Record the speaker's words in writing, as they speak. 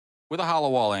With a hollow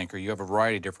wall anchor, you have a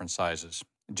variety of different sizes.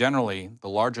 Generally, the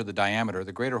larger the diameter,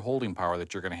 the greater holding power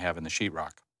that you're going to have in the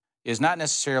sheetrock. It is not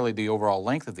necessarily the overall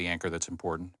length of the anchor that's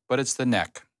important, but it's the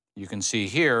neck. You can see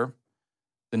here,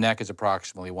 the neck is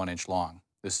approximately 1 inch long.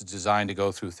 This is designed to go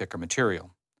through thicker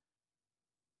material.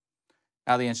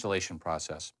 Now the installation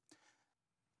process.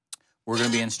 We're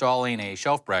going to be installing a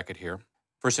shelf bracket here.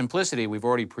 For simplicity, we've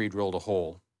already pre-drilled a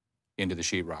hole into the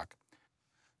sheetrock.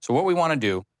 So what we want to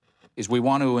do is we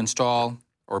want to install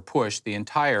or push the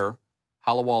entire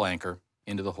hollow wall anchor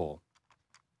into the hole.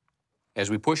 As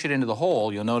we push it into the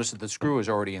hole, you'll notice that the screw is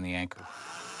already in the anchor.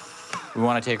 We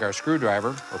want to take our screwdriver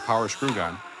or power screw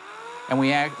gun, and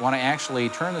we want to actually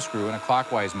turn the screw in a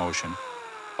clockwise motion.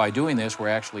 By doing this, we're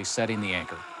actually setting the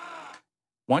anchor.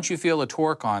 Once you feel the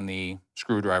torque on the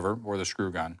screwdriver or the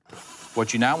screw gun,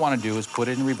 what you now want to do is put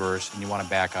it in reverse, and you want to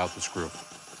back out the screw.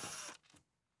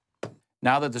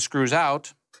 Now that the screw's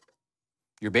out,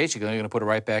 you're basically going to put it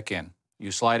right back in.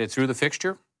 You slide it through the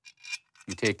fixture,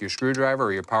 you take your screwdriver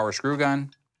or your power screw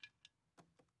gun,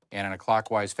 and in a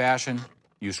clockwise fashion,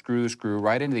 you screw the screw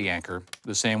right into the anchor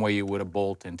the same way you would a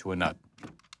bolt into a nut.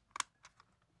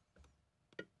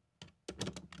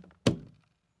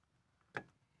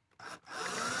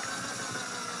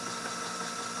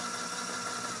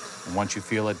 And once you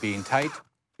feel it being tight,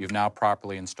 you've now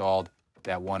properly installed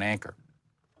that one anchor.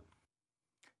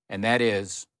 And that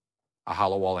is a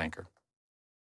hollow wall anchor.